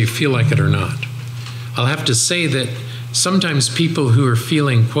whether you feel like it or not. I'll have to say that sometimes people who are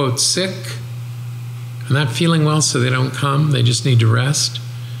feeling, quote, sick, are not feeling well so they don't come, they just need to rest.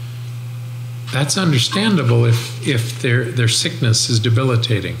 That's understandable if their sickness is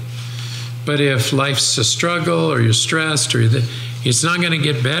debilitating. But if life's a struggle or you're stressed, it's not going to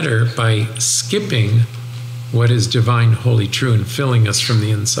get better by skipping what is divine, holy, true, and filling us from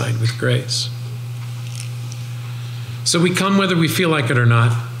the inside with grace. So we come whether we feel like it or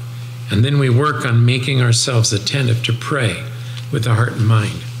not, and then we work on making ourselves attentive to pray with the heart and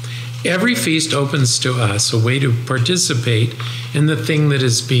mind. Every feast opens to us a way to participate in the thing that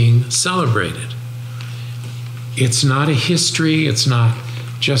is being celebrated. It's not a history, it's not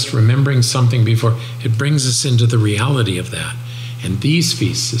just remembering something before. It brings us into the reality of that. And these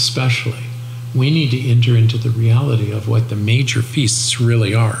feasts especially, we need to enter into the reality of what the major feasts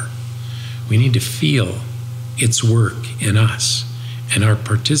really are. We need to feel its work in us and our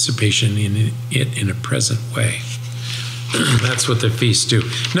participation in it in a present way. That's what the feasts do.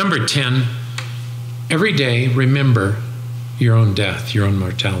 Number 10, every day remember your own death, your own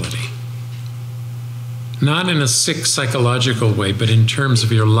mortality. Not in a sick psychological way, but in terms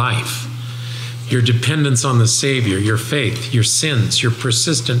of your life, your dependence on the Savior, your faith, your sins, your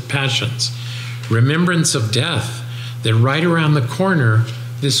persistent passions, remembrance of death, that right around the corner,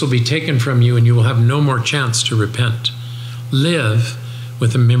 this will be taken from you and you will have no more chance to repent. Live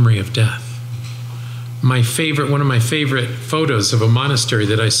with a memory of death. One of my favorite photos of a monastery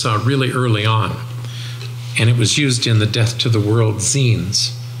that I saw really early on, and it was used in the Death to the World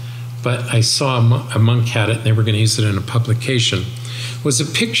zines, but I saw a monk had it, and they were going to use it in a publication, was a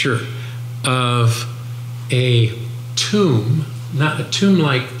picture of a tomb, not a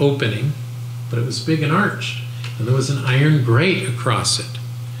tomb-like opening, but it was big and arched, and there was an iron grate across it.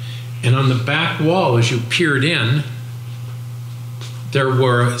 And on the back wall, as you peered in, there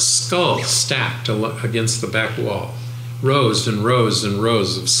were skulls stacked against the back wall. Rows and rows and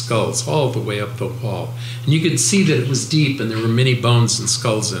rows of skulls all the way up the wall. And you could see that it was deep and there were many bones and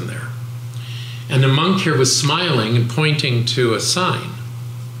skulls in there. And the monk here was smiling and pointing to a sign.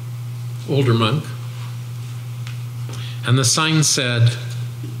 Older monk. And the sign said,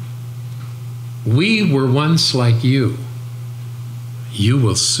 "We were once like you. You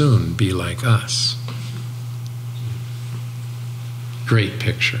will soon be like us." Great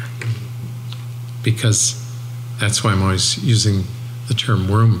picture. Because that's why I'm always using the term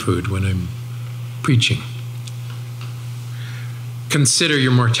worm food when I'm preaching. Consider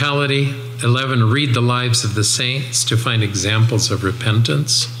your mortality. 11, read the lives of the saints to find examples of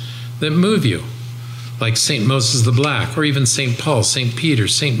repentance that move you, like St. Moses the Black, or even St. Paul, St. Peter,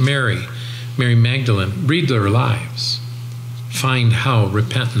 St. Mary, Mary Magdalene. Read their lives. Find how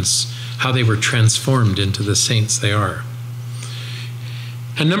repentance, how they were transformed into the saints they are.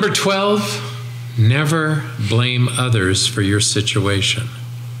 And number 12, never blame others for your situation.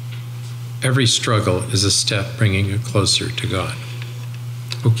 Every struggle is a step bringing you closer to God.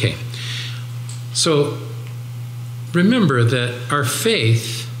 Okay, so remember that our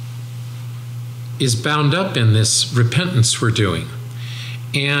faith is bound up in this repentance we're doing.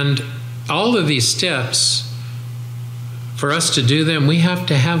 And all of these steps, for us to do them, we have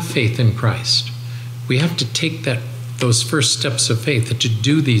to have faith in Christ. We have to take those first steps of faith to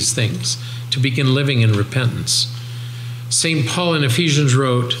do these things, to begin living in repentance. St. Paul in Ephesians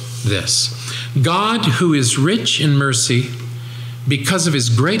wrote this: "God, who is rich in mercy, because of his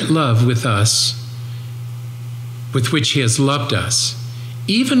great love with us, with which he has loved us,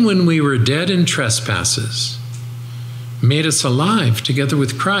 even when we were dead in trespasses, made us alive together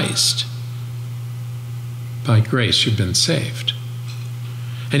with Christ. By grace you've been saved.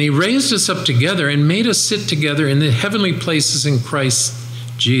 And he raised us up together and made us sit together in the heavenly places in Christ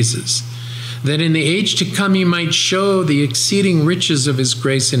Jesus, that in the age to come he might show the exceeding riches of his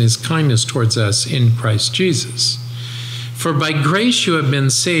grace and his kindness towards us in Christ Jesus. For by grace you have been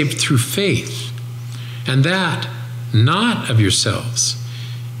saved through faith, and that not of yourselves.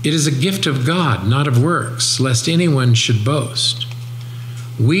 It is a gift of God, not of works, lest anyone should boast.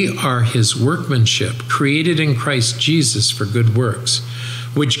 We are his workmanship, created in Christ Jesus for good works,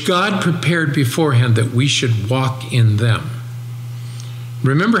 which God prepared beforehand that we should walk in them."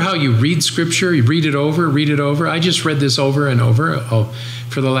 Remember how you read Scripture, you read it over. I just read this over and over.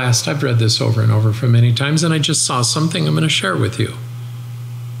 I've read this over and over for many times, and I just saw something I'm going to share with you.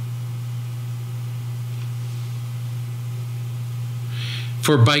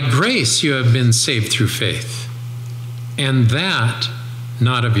 For by grace you have been saved through faith, and that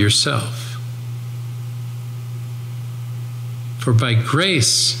not of yourself. For by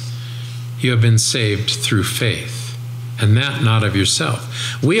grace you have been saved through faith, and that not of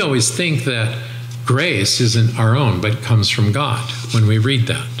yourself. We always think that grace isn't our own, but comes from God when we read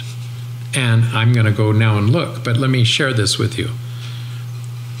that. And I'm going to go now and look, but let me share this with you.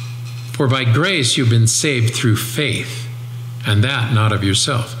 For by grace you've been saved through faith, and that not of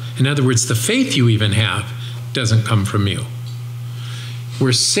yourself. In other words, the faith you even have doesn't come from you.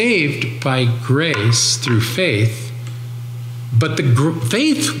 We're saved by grace through faith, but the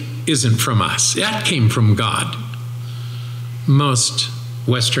faith isn't from us. That came from God. Most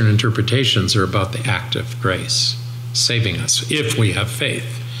Western interpretations are about the act of grace, saving us, if we have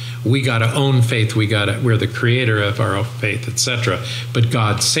faith. We got to own faith. We're the creator of our own faith, etc. But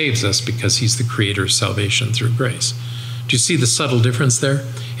God saves us because he's the creator of salvation through grace. Do you see the subtle difference there?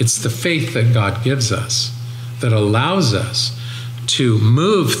 It's the faith that God gives us that allows us to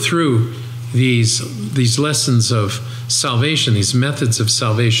move through these lessons of salvation, these methods of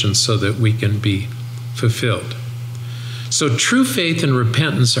salvation, so that we can be fulfilled. So true faith and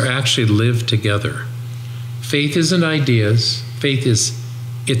repentance are actually lived together. Faith isn't ideas. Faith is,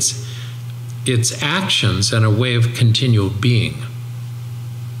 It's actions and a way of continual being.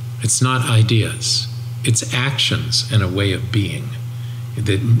 It's not ideas. It's actions and a way of being.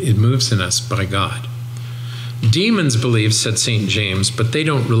 It moves in us by God. Demons believe, said St. James, but they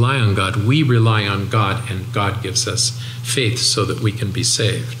don't rely on God. We rely on God, and God gives us faith so that we can be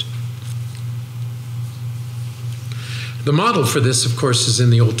saved. The model for this, of course, is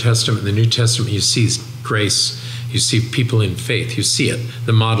in the Old Testament. In the New Testament, you see grace. You see people in faith. You see it.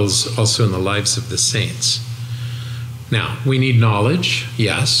 The model's also in the lives of the saints. Now, we need knowledge,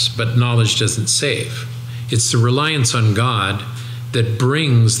 yes, but knowledge doesn't save. It's the reliance on God that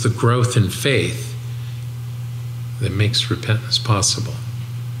brings the growth in faith that makes repentance possible.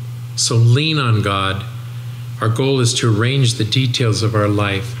 So lean on God. Our goal is to arrange the details of our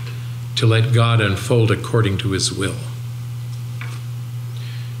life to let God unfold according to his will.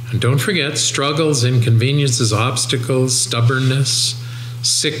 And don't forget, struggles, inconveniences, obstacles, stubbornness,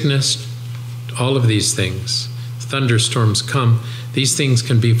 sickness, all of these things, thunderstorms come, these things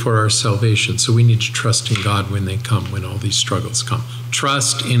can be for our salvation. So we need to trust in God when they come, when all these struggles come.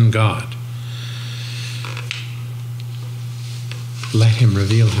 Trust in God. Let him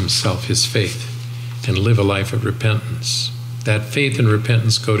reveal himself, his faith, and live a life of repentance. That faith and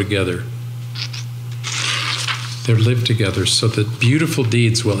repentance go together. They live together so that beautiful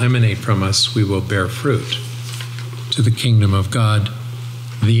deeds will emanate from us. We will bear fruit to the kingdom of God.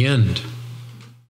 The end.